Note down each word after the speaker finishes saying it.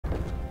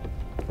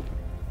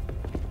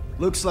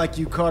Looks like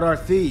you caught our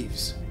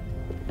thieves.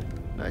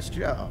 Nice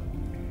job.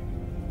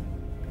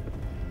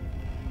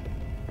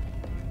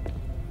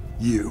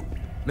 You.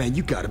 Man,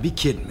 you gotta be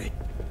kidding me.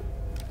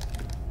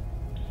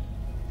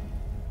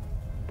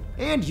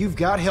 And you've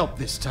got help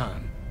this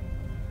time.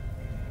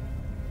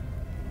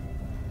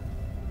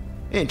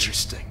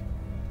 Interesting.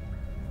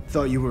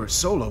 Thought you were a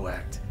solo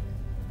act.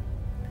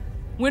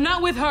 We're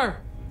not with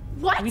her.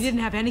 What? We didn't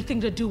have anything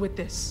to do with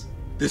this.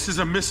 This is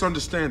a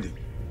misunderstanding.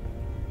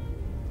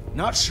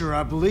 Not sure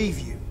I believe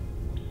you.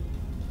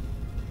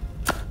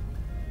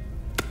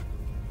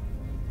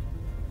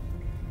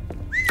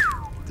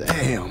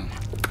 Damn.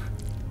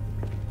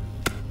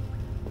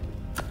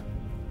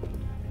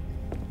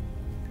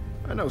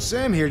 I know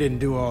Sam here didn't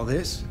do all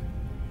this.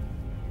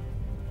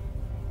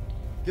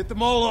 Get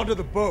them all onto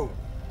the boat.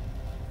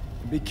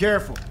 And be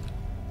careful.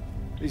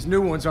 These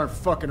new ones aren't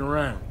fucking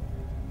around.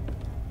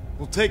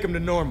 We'll take them to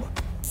Norma.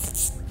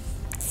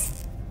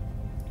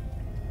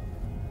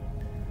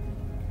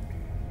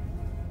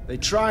 They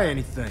try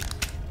anything,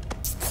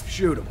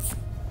 shoot them.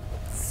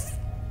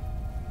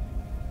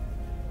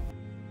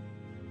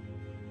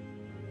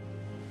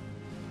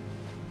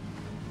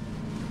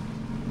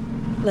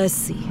 Let's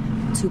see.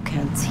 2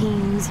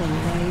 canteens, a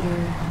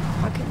lighter,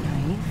 pocket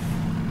knife.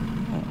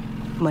 Oh,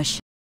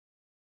 machete.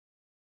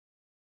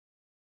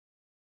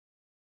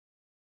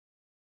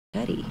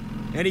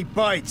 Any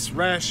bites,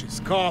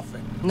 rashes,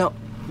 coughing? No,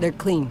 they're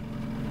clean.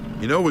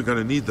 You know we're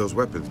gonna need those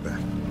weapons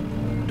back.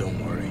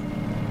 Don't worry.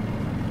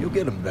 You'll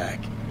get them back.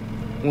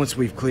 Once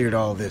we've cleared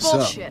all this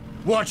Bullshit. up.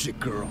 Watch it,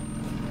 girl.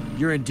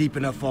 You're in deep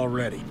enough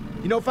already.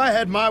 You know, if I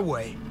had my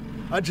way,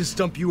 I'd just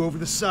dump you over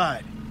the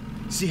side.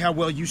 See how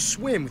well you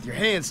swim with your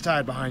hands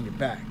tied behind your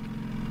back.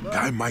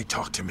 Guy might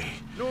talk to me.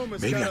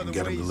 Maybe I can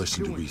get him to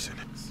listen to reason.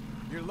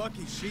 You're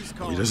lucky she's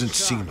He doesn't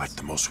seem like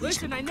the most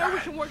Listen, reasonable I know we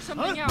guy. can work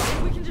something out.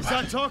 If we can just...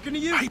 Not talking to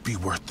you? Might be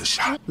worth the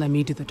shot. Let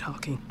me do the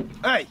talking.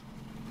 Hey,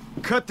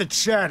 cut the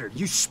chatter.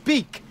 You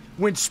speak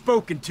when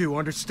spoken to,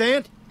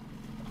 understand?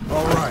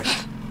 All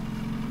right.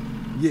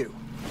 You.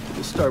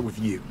 We'll start with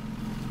you.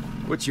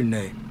 What's your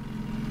name?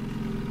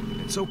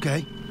 It's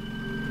okay.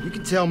 You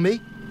can tell me.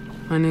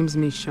 My name's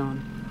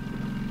Michonne.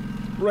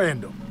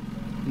 Randall.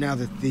 Now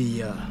that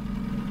the,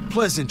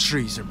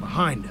 pleasantries are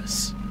behind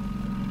us,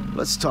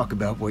 let's talk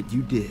about what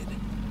you did.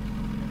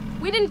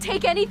 We didn't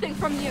take anything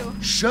from you.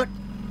 Shut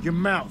your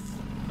mouth.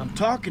 I'm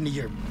talking to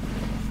your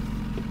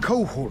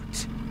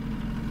cohort.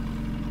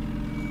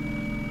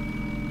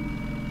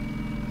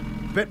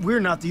 Bet we're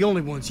not the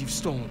only ones you've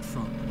stolen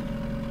from.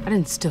 I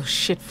didn't steal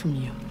shit from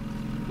you.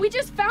 We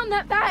just found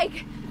that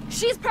bag.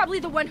 She's probably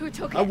the one who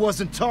took it. I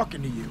wasn't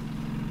talking to you.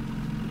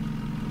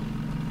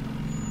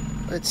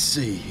 Let's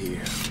see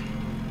here.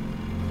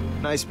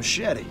 Nice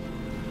machete.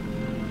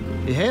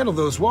 You handled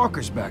those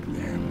walkers back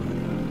there,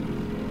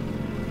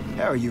 but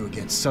how are you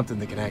against something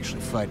that can actually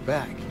fight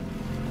back?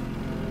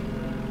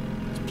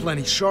 It's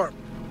plenty sharp.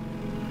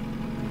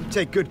 You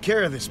take good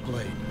care of this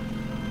blade.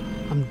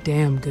 I'm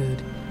damn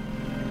good.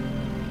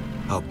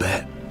 I'll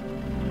bet.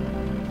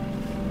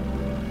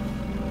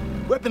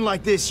 Weapon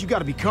like this, you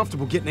gotta be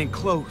comfortable getting in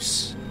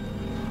close.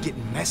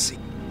 Getting messy.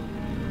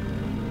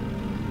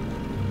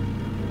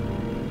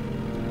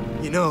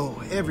 You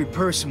know, every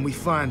person we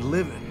find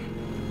living,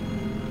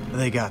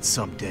 they got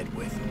some dead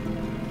with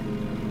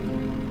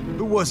them.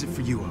 Who was it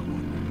for you, I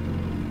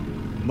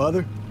wonder?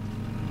 Mother?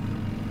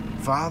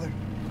 Father?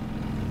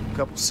 A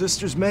couple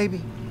sisters,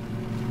 maybe?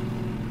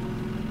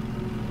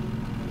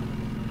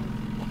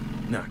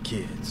 Not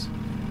kids.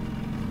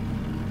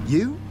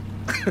 You?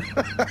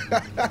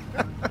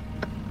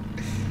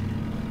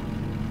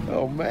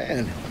 Oh,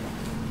 man.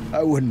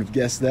 I wouldn't have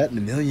guessed that in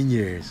a million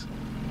years.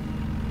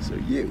 So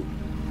you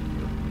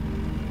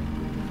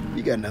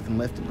got nothing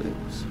left to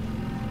lose.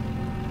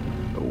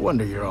 No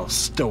wonder you're all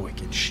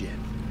stoic and shit.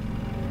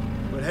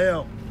 But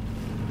hell,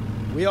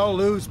 we all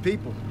lose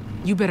people.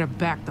 You better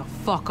back the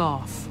fuck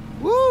off.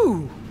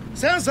 Woo!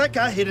 Sounds like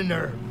I hit a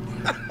nerve.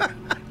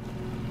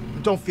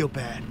 Don't feel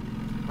bad.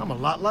 I'm a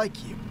lot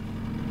like you.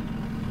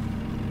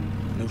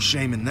 No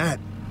shame in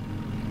that.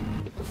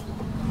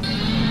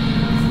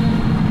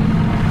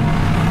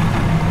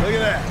 Look at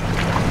that.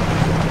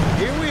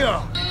 Here we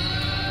are.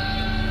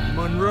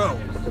 Monroe.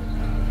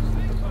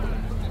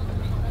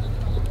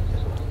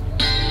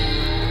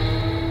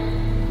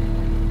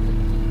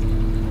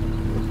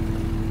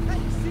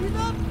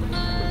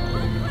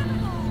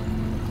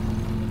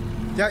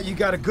 Doubt you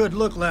got a good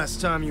look last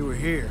time you were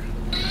here.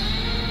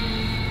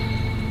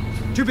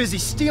 Too busy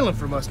stealing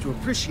from us to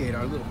appreciate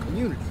our little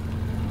community.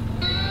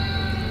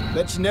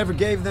 Bet you never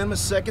gave them a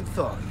second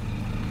thought.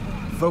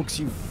 Folks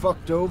you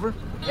fucked over?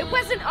 It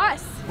wasn't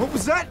us. What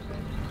was that?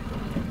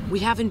 We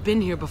haven't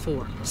been here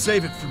before.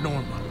 Save it for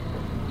Norma.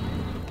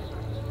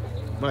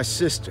 My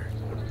sister.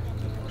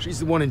 She's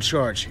the one in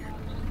charge here.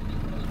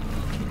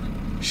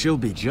 She'll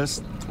be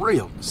just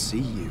thrilled to see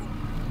you.